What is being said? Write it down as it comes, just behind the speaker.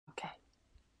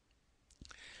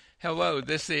Hello,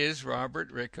 this is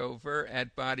Robert Rickover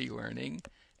at Body Learning,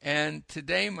 and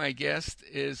today my guest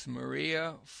is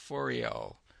Maria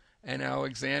Foriel, an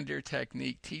Alexander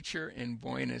Technique teacher in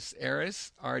Buenos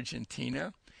Aires,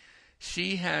 Argentina.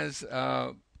 She has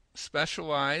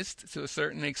specialized to a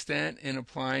certain extent in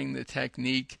applying the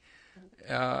technique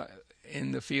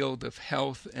in the field of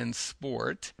health and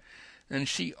sport, and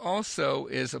she also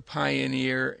is a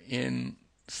pioneer in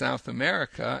South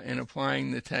America in applying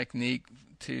the technique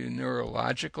to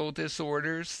neurological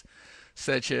disorders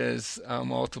such as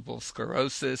multiple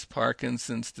sclerosis,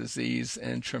 Parkinson's disease,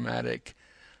 and traumatic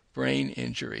brain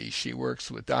injury. She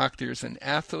works with doctors and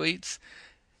athletes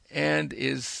and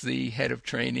is the head of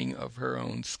training of her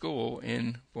own school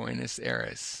in Buenos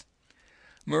Aires.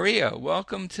 Maria,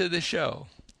 welcome to the show.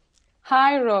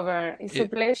 Hi, Robert. It's a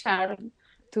pleasure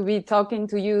to be talking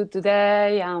to you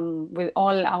today with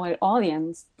all our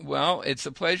audience. Well, it's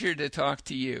a pleasure to talk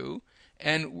to you.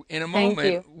 And in a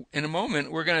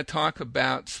moment, we're going to talk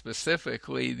about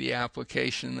specifically the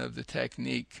application of the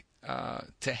technique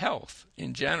to health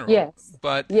in general. Yes.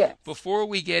 But yes. Before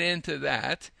we get into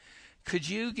that, could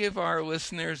you give our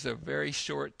listeners a very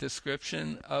short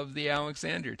description of the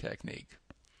Alexander technique?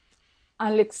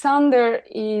 Alexander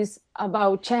is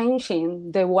about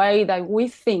changing the way that we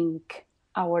think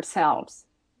ourselves.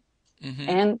 Mm-hmm.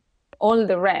 And all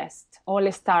the rest,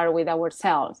 all start with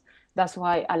ourselves. That's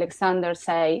why Alexander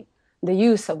say the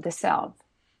use of the self.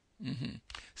 Mm-hmm.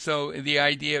 So the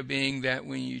idea being that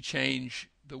when you change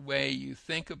the way you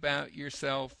think about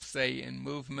yourself, say in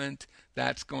movement,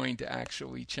 that's going to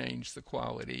actually change the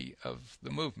quality of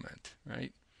the movement,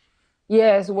 right?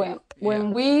 Yes,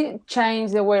 when we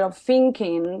change the way of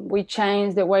thinking, we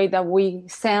change the way that we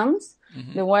sense,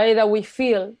 mm-hmm. the way that we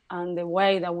feel, and the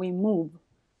way that we move.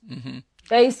 Mm-hmm.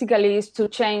 Basically, it's to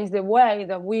change the way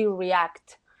that we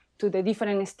react to the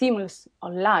different stimulus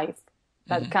of life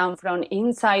that mm-hmm. come from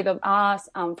inside of us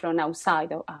and from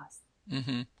outside of us.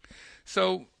 Mm-hmm.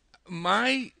 So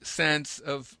my sense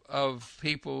of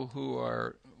people who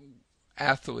are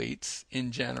athletes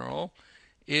in general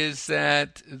is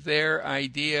that their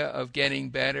idea of getting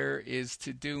better is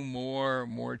to do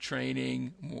more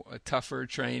training, tougher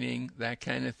training, that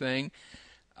kind of thing.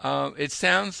 It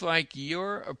sounds like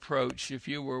your approach, if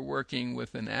you were working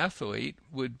with an athlete,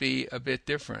 would be a bit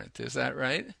different. Is that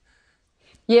right?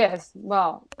 Yes.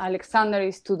 Well, Alexander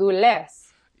is to do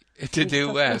less. To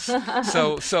do less.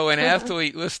 So an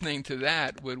athlete listening to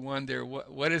that would wonder,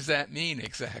 what does that mean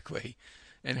exactly?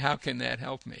 And how can that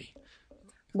help me?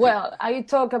 Well, I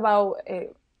talk about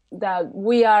that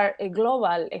we are a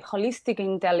global, a holistic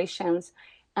intelligence,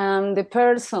 and the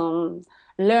person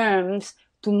learns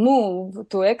to move,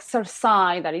 to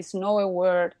exercise. That is no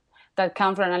word that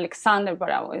comes from Alexander, but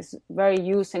I was very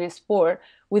used in sport,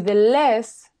 with the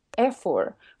less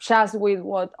effort, just with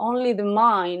what only the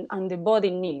mind and the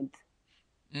body need.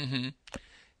 Mm-hmm.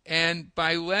 And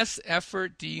by less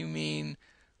effort, do you mean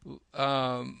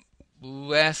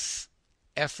less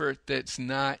effort that's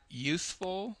not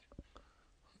useful?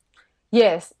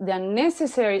 Yes, the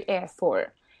unnecessary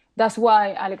effort. That's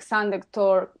why Alexander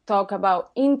talk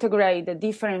about integrate the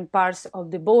different parts of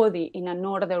the body in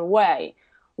another way.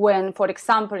 When, for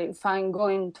example, if I'm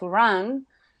going to run,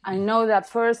 I know that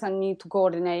first I need to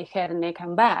coordinate head, neck,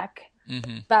 and back,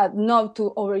 mm-hmm. but not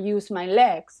to overuse my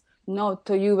legs, not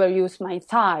to overuse my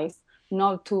thighs,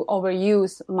 not to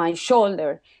overuse my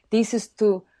shoulder. This is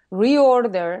to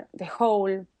reorder the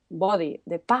whole body,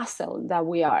 the puzzle that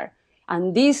we are.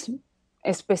 And this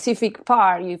specific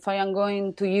part, if I am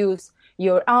going to use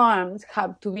your arms,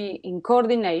 have to be in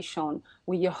coordination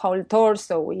with your whole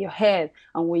torso, with your head,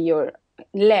 and with your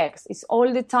legs. It's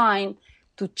all the time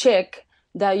to check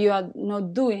that you are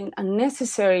not doing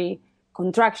unnecessary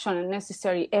contraction,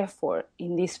 unnecessary effort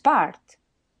in this part.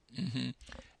 Mm-hmm.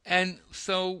 And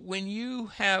so when you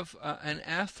have an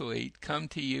athlete come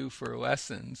to you for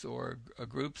lessons or a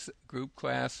group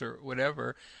class or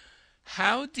whatever,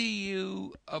 how do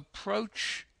you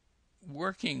approach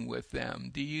working with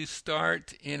them? Do you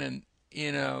start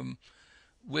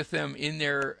with them in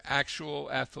their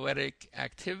actual athletic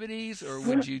activities, or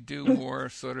would you do more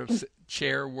sort of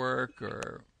chair work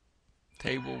or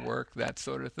table work, that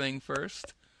sort of thing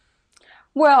first?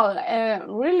 Well,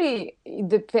 really it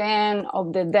depends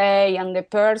of the day and the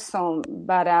person,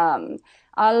 but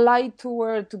I like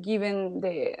to give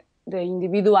the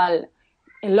individual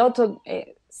a lot of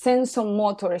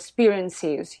sensomotor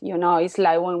experiences. You know, it's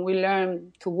like when we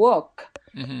learn to walk,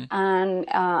 mm-hmm.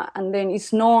 and then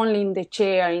it's not only in the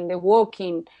chair, in the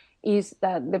walking, is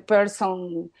that the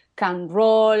person can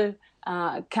roll,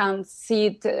 can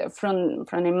sit from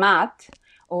a mat,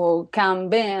 or can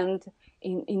bend.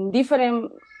 in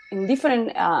different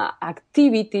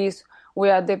activities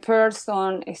where the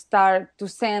person start to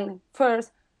send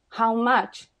first how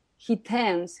much he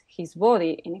tends his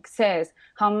body in excess,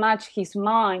 how much his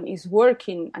mind is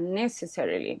working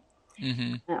unnecessarily.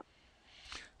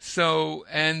 So,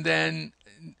 and then,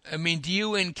 I mean, do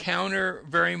you encounter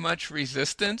very much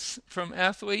resistance from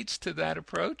athletes to that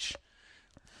approach?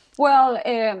 Well,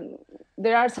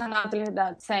 there are some athletes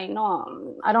that say,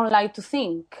 no, I don't like to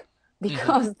think,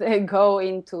 because they go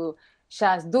into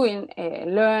just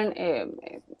learn a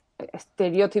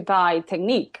stereotyped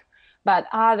technique. But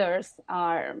others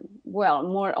are, well,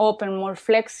 more open, more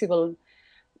flexible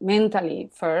mentally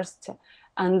first.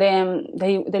 And then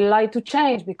they like to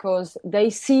change because they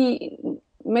see,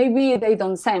 maybe they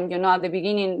don't send, at the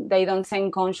beginning, they don't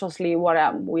send consciously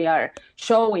what we are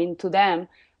showing to them.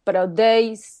 But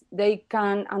they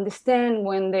can understand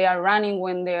when they are running,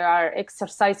 when they are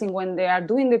exercising, when they are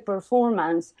doing the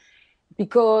performance,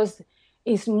 because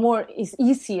it's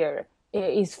easier,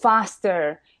 it's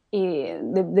faster,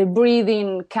 the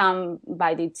breathing comes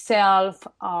by itself,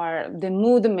 or the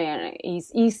movement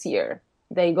is easier.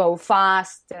 They go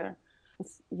faster,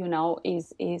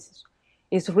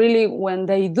 is really when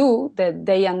they do that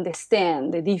they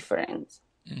understand the difference.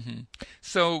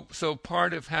 So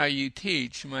part of how you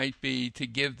teach might be to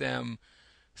give them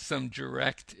some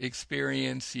direct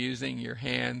experience using your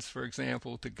hands, for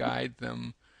example, to guide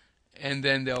them, and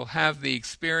then they'll have the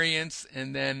experience,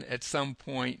 and then at some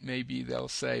point maybe they'll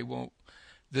say, well,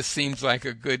 this seems like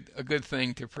a good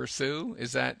thing to pursue.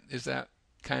 Is that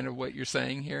kind of what you're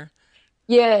saying here?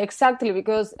 Yeah, exactly,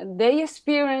 because they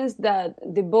experience that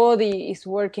the body is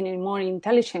working in a more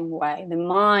intelligent way. The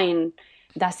mind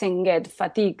doesn't get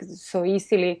fatigued so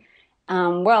easily.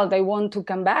 Well, they want to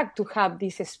come back to have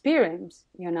this experience,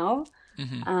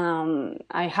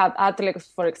 I have athletes,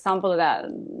 for example, that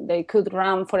they could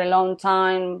run for a long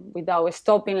time without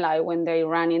stopping, like when they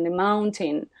run in the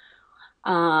mountain.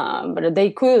 But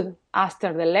they could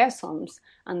after the lessons,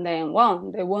 and then,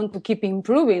 well, they want to keep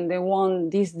improving. They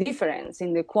want this difference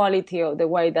in the quality of the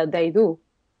way that they do.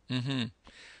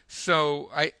 So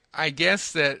I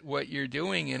guess that what you're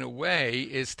doing in a way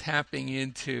is tapping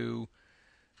into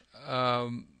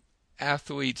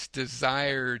athletes'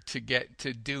 desire to get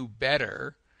to do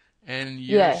better, and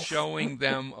you're Yes. showing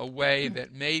them a way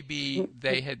that maybe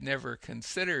they had never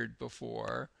considered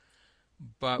before.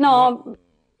 But No,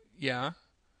 yeah.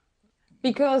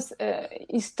 because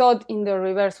it's taught in the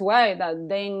reverse way, that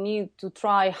they need to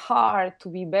try hard to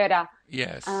be better.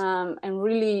 Yes. And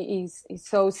really is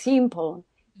so simple.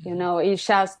 It's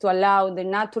just to allow the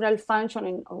natural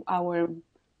functioning of our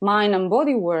mind and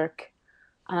body work.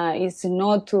 It's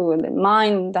not the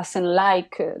mind doesn't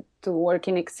like to work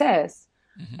in excess.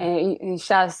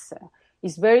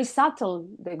 It's very subtle,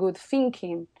 the good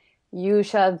thinking. You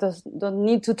just don't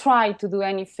need to try to do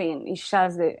anything. It's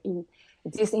just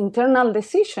this internal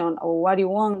decision of what you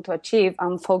want to achieve,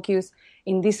 and focus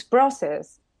in this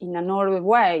process in an ordered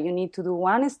way. You need to do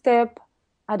one step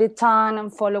at a time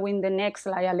and following the next,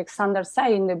 like Alexander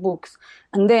said in the books.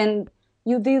 And then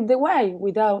you did the way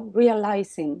without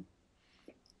realizing.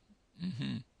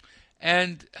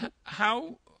 And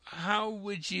how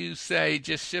would you say,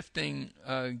 just shifting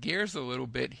gears a little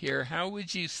bit here, how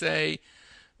would you say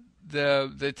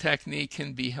the technique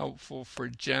can be helpful for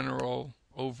general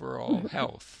overall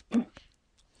health?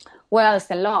 Well, it's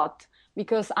a lot,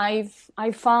 because I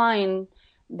find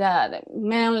that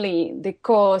mainly the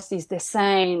cause is the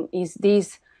same, is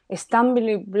this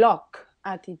stumbling block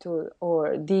attitude,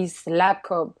 or this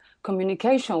lack of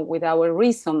communication with our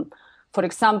reason. For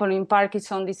example, in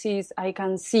Parkinson's disease, I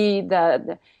can see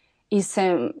that it's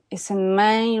a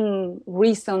main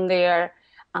reason there,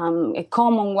 a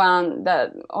common one,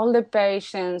 that all the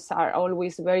patients are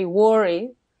always very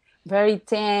worried, very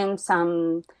tense,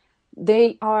 and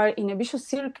they are in a vicious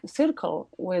circle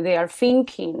where they are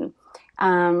thinking,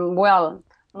 well,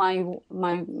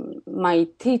 my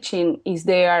teaching is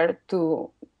there to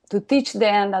teach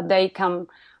them that they can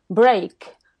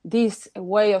break this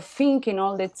way of thinking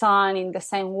all the time in the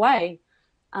same way,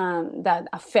 that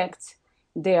affects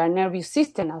their nervous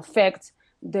system, affects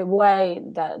the way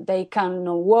that they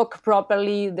cannot walk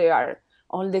properly. They are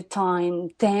all the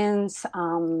time tense,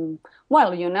 to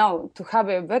have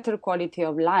a better quality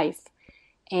of life.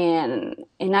 And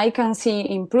I can see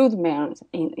improvement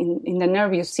in the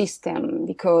nervous system,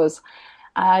 because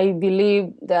I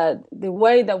believe that the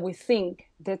way that we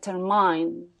think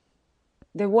determines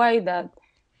the way that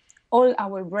all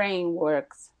our brain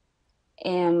works.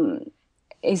 And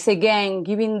it's again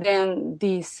giving them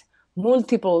these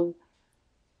multiple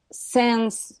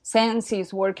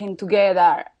senses working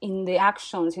together in the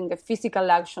actions, in the physical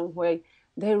actions, where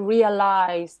they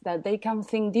realize that they can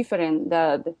think different,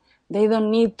 that they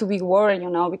don't need to be worried,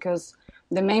 because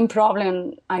the main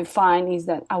problem I find is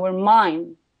that our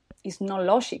mind is not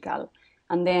logical.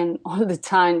 And then all the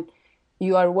time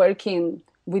you are working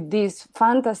with these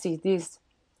fantasies, these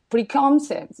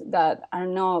preconcepts that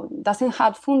doesn't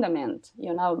have fundament,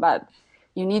 but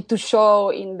you need to show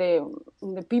in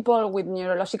the people with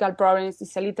neurological problems,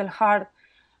 it's a little harder,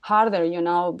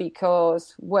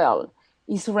 because, well,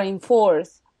 it's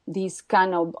reinforced this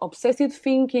kind of obsessive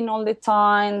thinking all the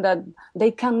time that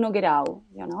they cannot get out,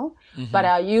 Mm-hmm.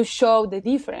 But you show the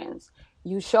difference.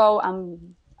 You show,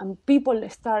 and people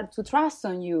start to trust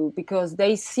on you because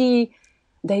they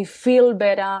feel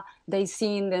better. They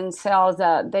see in themselves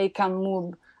that they can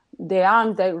move the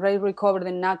arms, that they recover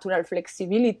the natural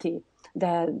flexibility,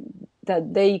 that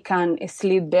they can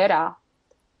sleep better.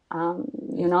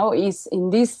 Is in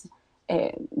this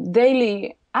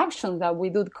daily actions that we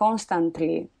do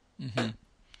constantly, mm-hmm.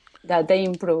 that they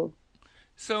improve.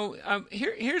 So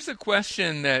here's a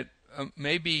question that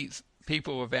maybe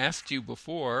people have asked you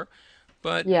before,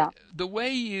 but the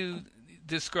way you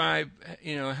describe,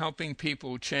 helping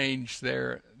people change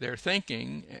their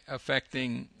thinking,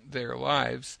 affecting their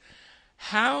lives,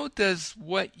 how does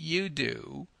what you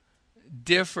do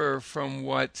differ from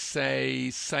what, say,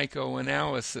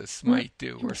 psychoanalysis might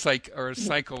do, or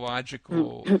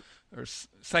psychological or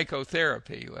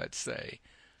psychotherapy, let's say?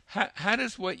 How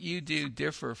does what you do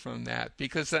differ from that?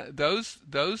 Because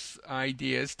those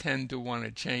ideas tend to want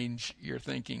to change your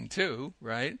thinking too,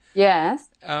 right? Yes.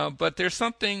 But there's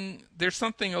something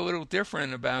a little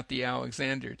different about the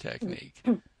Alexander technique.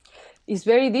 It's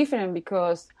very different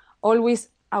because always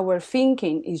our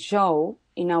thinking is shown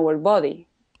in our body,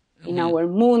 in mm-hmm. our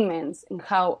movements, in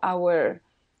how our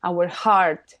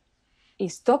heart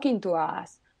is talking to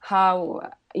us, how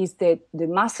is the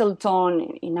muscle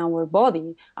tone in our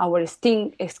body. Our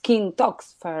skin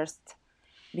talks first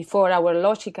before our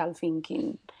logical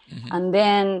thinking. Mm-hmm. And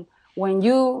then when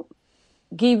you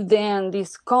give them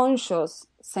this conscious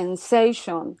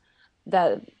sensation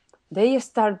that they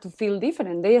start to feel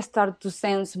different, they start to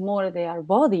sense more their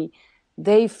body,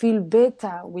 they feel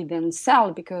better with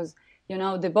themselves because,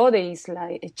 the body is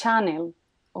like a channel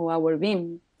of our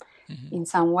being mm-hmm. in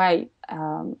some way.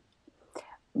 And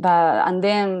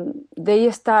then they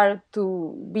start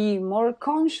to be more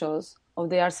conscious of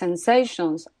their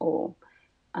sensations,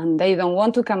 and they don't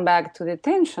want to come back to the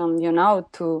tension,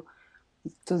 to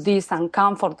this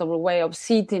uncomfortable way of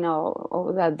sitting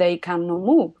or that they cannot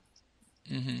move.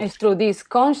 Mm-hmm. It's through this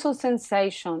conscious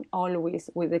sensation always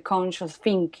with the conscious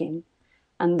thinking,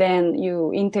 and then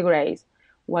you integrate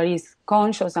what is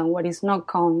conscious and what is not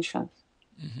conscious.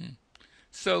 Mm-hmm.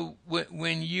 So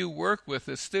when you work with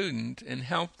a student and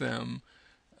help them,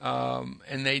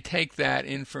 and they take that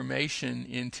information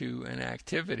into an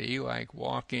activity like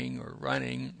walking or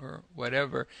running or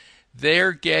whatever,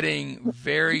 they're getting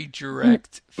very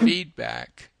direct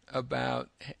feedback about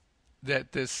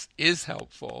that this is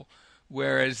helpful.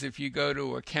 Whereas if you go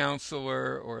to a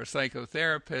counselor or a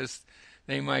psychotherapist,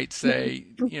 they might say,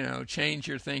 change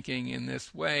your thinking in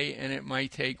this way, and it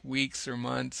might take weeks or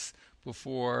months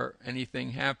before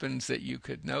anything happens that you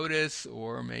could notice,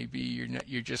 or maybe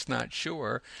you're just not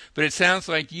sure. But it sounds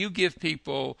like you give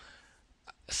people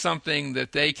something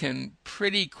that they can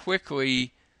pretty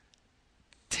quickly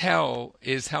tell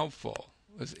is helpful.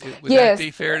 Would yes. that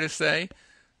be fair to say?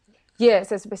 Yes,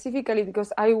 specifically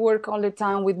because I work all the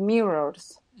time with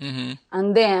mirrors. Mm-hmm.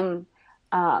 And then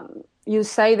you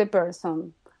say the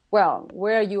person, well,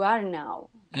 where you are now,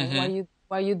 mm-hmm.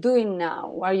 what are you doing now,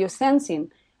 what are you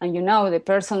sensing? And the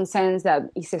person senses that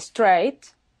it's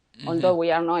straight, mm-hmm. although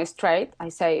we are not straight, I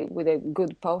say with a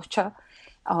good posture.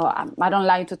 I don't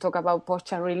like to talk about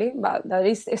posture really, but that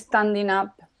is standing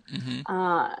up, mm-hmm.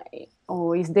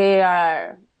 Or is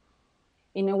there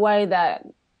in a way that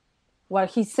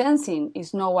what he's sensing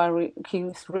is not what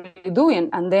he's really doing.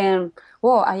 And then,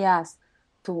 I ask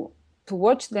to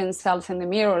watch themselves in the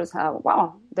mirrors.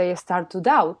 They start to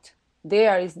doubt.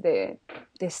 There is the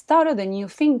start of the new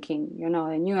thinking,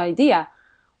 the new idea.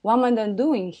 What am I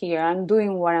doing here? I'm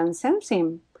doing what I'm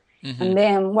sensing. Mm-hmm. And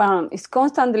then, it's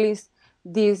constantly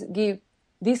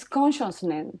this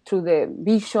consciousness through the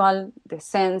visual, the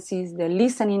senses, the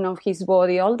listening of his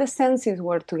body, all the senses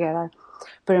work together.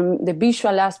 But the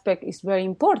visual aspect is very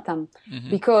important mm-hmm.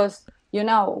 because,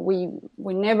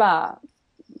 we never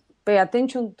pay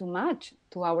attention too much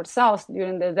to ourselves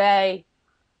during the day.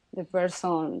 The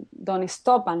person don't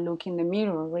stop and look in the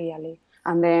mirror really.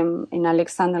 And then in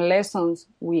Alexander lessons,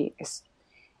 we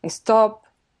stop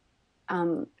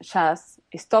just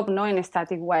stop knowing a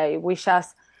static way. We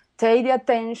just take the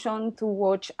attention to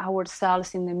watch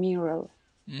ourselves in the mirror,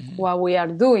 what we are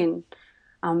doing.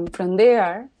 From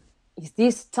there, is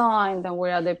this time that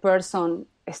where the person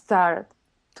start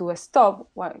to stop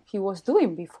what he was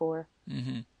doing before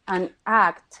and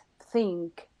act,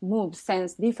 think, move,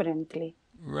 sense differently.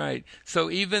 Right. So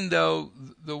even though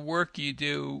the work you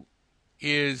do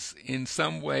is in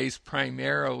some ways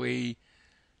primarily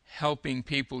helping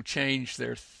people change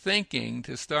their thinking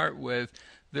to start with,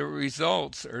 the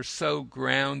results are so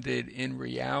grounded in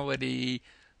reality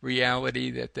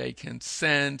that they can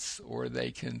sense or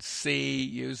they can see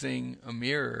using a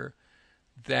mirror,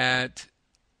 that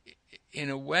in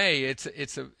a way it's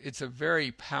a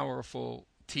very powerful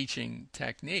teaching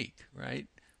technique, right?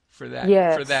 For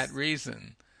that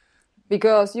reason.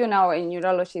 Because in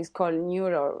neurology it's called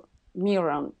mirror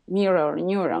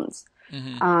neurons.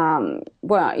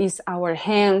 It's our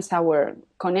hands, our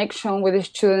connection with the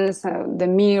students, the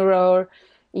mirror,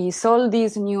 is all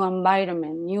these new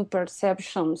environment, new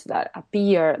perceptions that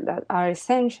appear that are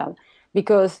essential.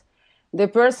 Because the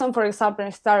person, for example,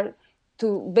 start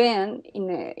to bend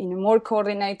in a more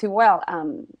coordinated way.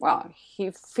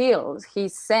 He feels, he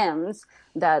senses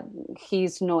that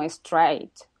he's not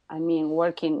straight. I mean,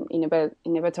 working in a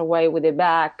better way with the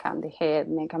back and the head,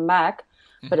 neck and back.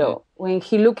 But when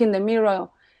he look in the mirror,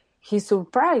 he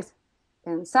surprised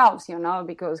himself,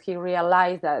 because he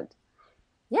realized that,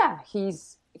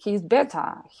 he's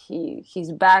better.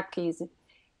 His back is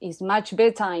much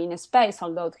better in space,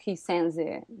 although he sends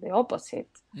the opposite.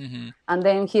 And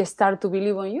then he start to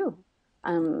believe on you.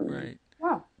 Right.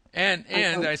 Wow. And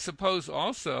I suppose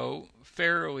also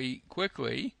fairly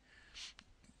quickly,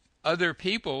 other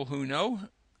people who know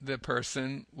the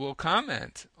person will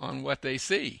comment on what they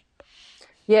see.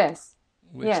 Yes.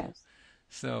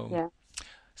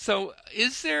 So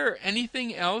is there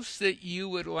anything else that you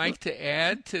would like to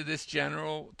add to this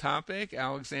general topic,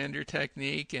 Alexander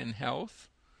Technique and health,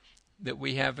 that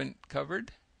we haven't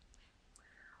covered?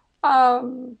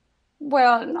 No,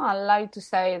 I'd like to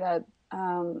say that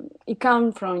it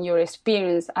comes from your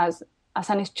experience. As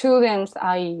a student,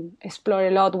 I explore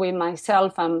a lot with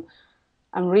myself, and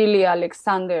really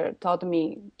Alexander taught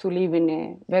me to live in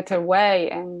a better way,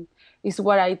 and it's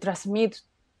what I transmit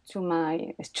to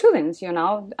my students,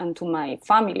 and to my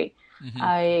family.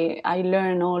 I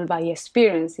learn all by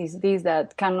experience. It's this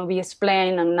that cannot be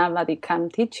explained and nobody can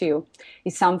teach you.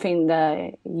 It's something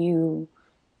that you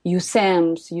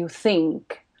sense, you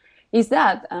think. Is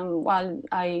that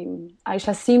I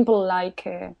just simply like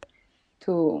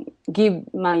to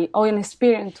give my own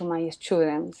experience to my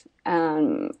students,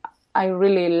 and I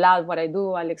really love what I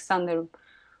do. Alexander,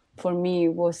 for me,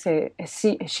 was a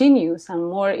genius, and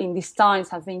more in these times,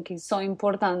 I think it's so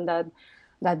important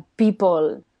that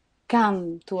people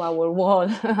come to our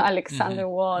world, Alexander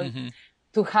world,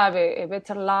 to have a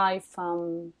better life,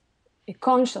 a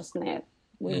consciousness.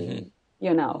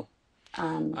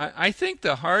 I think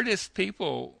the hardest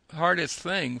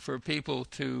thing for people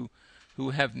who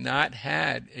have not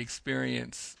had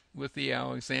experience with the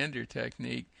Alexander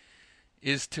Technique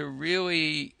is to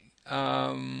really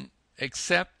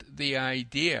accept the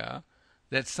idea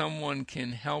that someone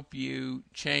can help you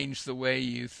change the way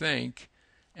you think,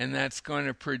 and that's going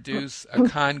to produce a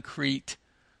concrete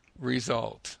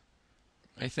result.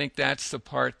 I think that's the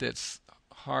part that's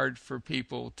hard for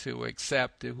people to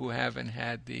accept who haven't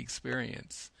had the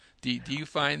experience. Do you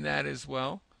find that as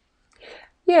well?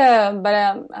 Yeah,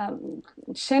 but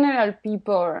general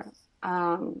people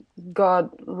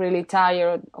got really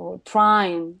tired of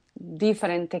trying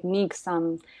different techniques,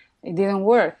 and it didn't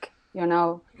work,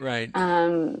 Right.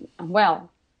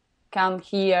 Come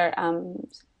here and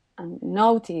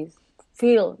notice,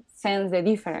 feel, sense the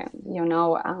difference,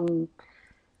 and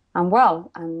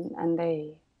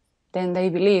they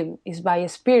believe. It's by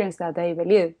experience that they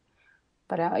believe.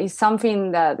 But it's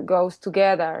something that goes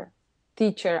together,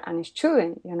 teacher and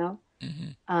student,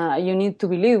 You need to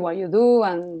believe what you do,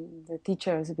 and the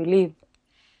teachers believe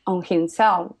on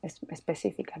himself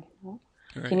specifically.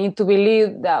 Right. He needs to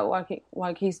believe that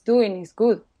what he's doing is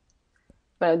good.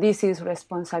 But this is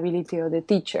responsibility of the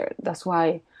teacher. That's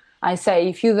why I say,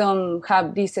 if you don't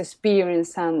have this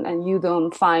experience and you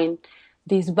don't find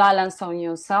this balance on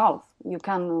yourself, you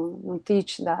cannot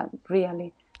teach that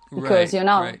really. Because,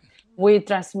 right. We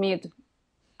transmit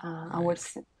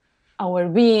our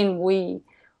being,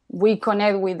 we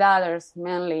connect with others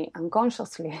mainly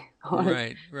unconsciously.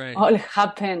 Right. All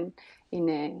happen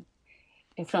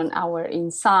from our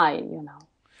inside,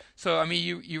 So, I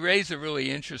mean, you raise a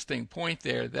really interesting point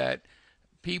there, that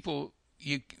people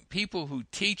who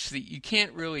teach you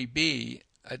can't really be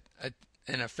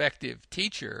an effective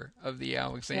teacher of the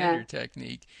Alexander Yeah.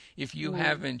 technique if you No.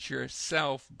 haven't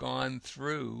yourself gone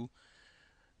through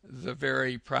the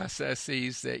very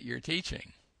processes that you're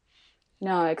teaching.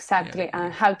 No, Yeah, exactly.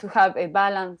 And how to have a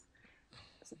balance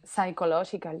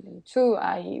psychologically too.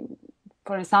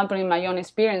 For example, in my own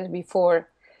experience before,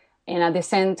 and at the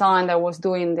same time that I was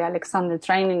doing the Alexander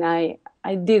training,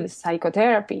 I did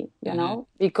psychotherapy, mm-hmm,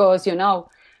 because,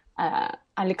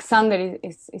 Alexander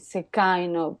is a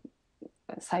kind of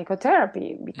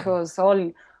psychotherapy mm-hmm, because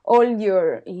all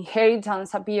your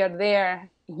inheritance appear there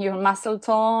in your muscle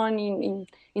tone,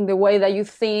 in the way that you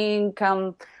think.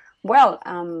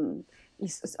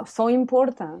 It's so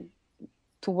important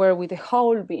to work with the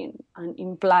whole being and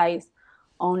implies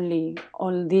only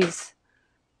all this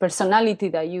personality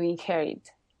that you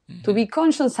inherit. To mm-hmm, be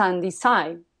conscious and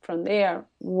decide from there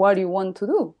what you want to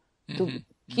do, to mm-hmm,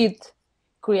 keep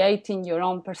creating your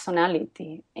own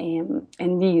personality.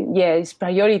 Yeah, it's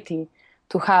priority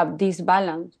to have this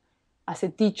balance as a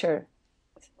teacher,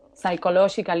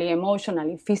 psychologically,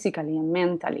 emotionally, physically, and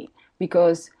mentally,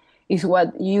 because it's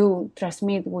what you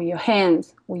transmit with your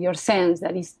hands, with your sense,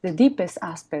 that is the deepest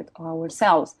aspect of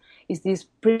ourselves, is this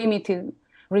primitive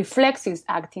reflexes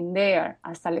acting there,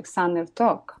 as Alexander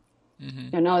talked.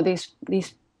 mm-hmm,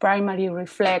 This primary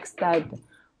reflex that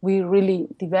we really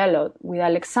developed with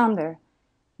Alexander.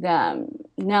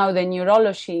 Now the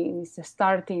neurology is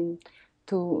starting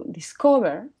to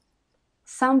discover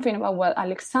something about what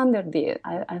Alexander did.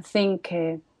 I think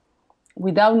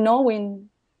without knowing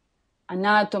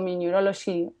anatomy,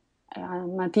 neurology,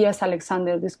 Matthias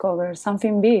Alexander discovered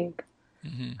something big,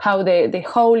 mm-hmm. how the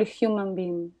whole human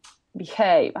being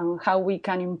behave and how we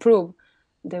can improve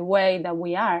the way that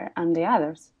we are and the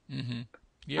others. Mm-hmm. And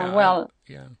Yeah, well,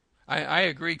 yeah. I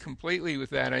agree completely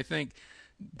with that. I think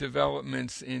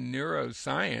developments in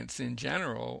neuroscience in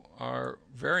general are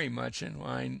very much in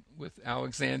line with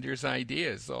Alexander's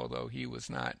ideas, although he was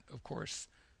not, of course,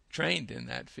 trained in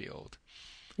that field.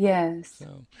 yes,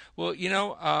 So, well,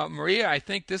 Maria, I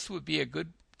think this would be a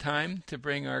good time to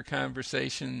bring our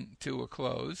conversation to a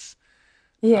close.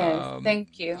 yes, Um,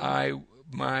 thank you.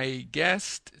 my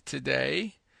guest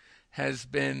today has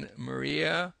been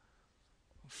Maria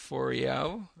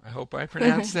Foriel. I hope I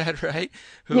pronounced that right.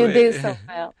 Who You did is, so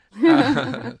well.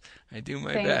 I do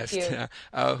my Thank best. you.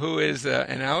 Who is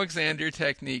an Alexander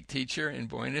Technique teacher in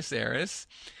Buenos Aires.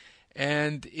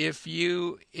 And if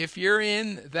you're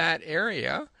in that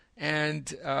area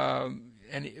and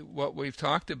what we've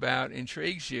talked about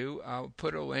intrigues you, I'll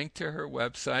put a link to her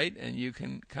website and you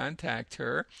can contact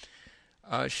her.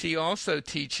 She also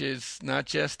teaches not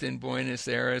just in Buenos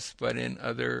Aires, but in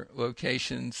other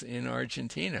locations in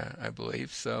Argentina, I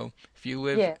believe. So if you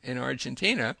live Yeah. in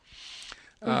Argentina,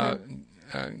 uh,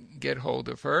 Hmm. get hold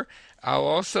of her. I'll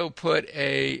also put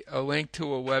a link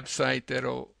to a website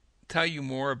that'll tell you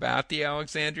more about the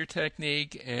Alexander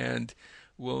Technique and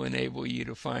will enable you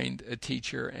to find a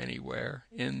teacher anywhere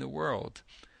in the world.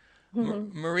 Hmm.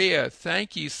 Maria,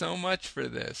 thank you so much for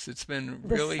this. It's been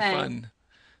The really same. fun.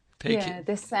 Take Yeah, it.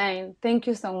 the same. Thank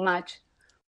you so much.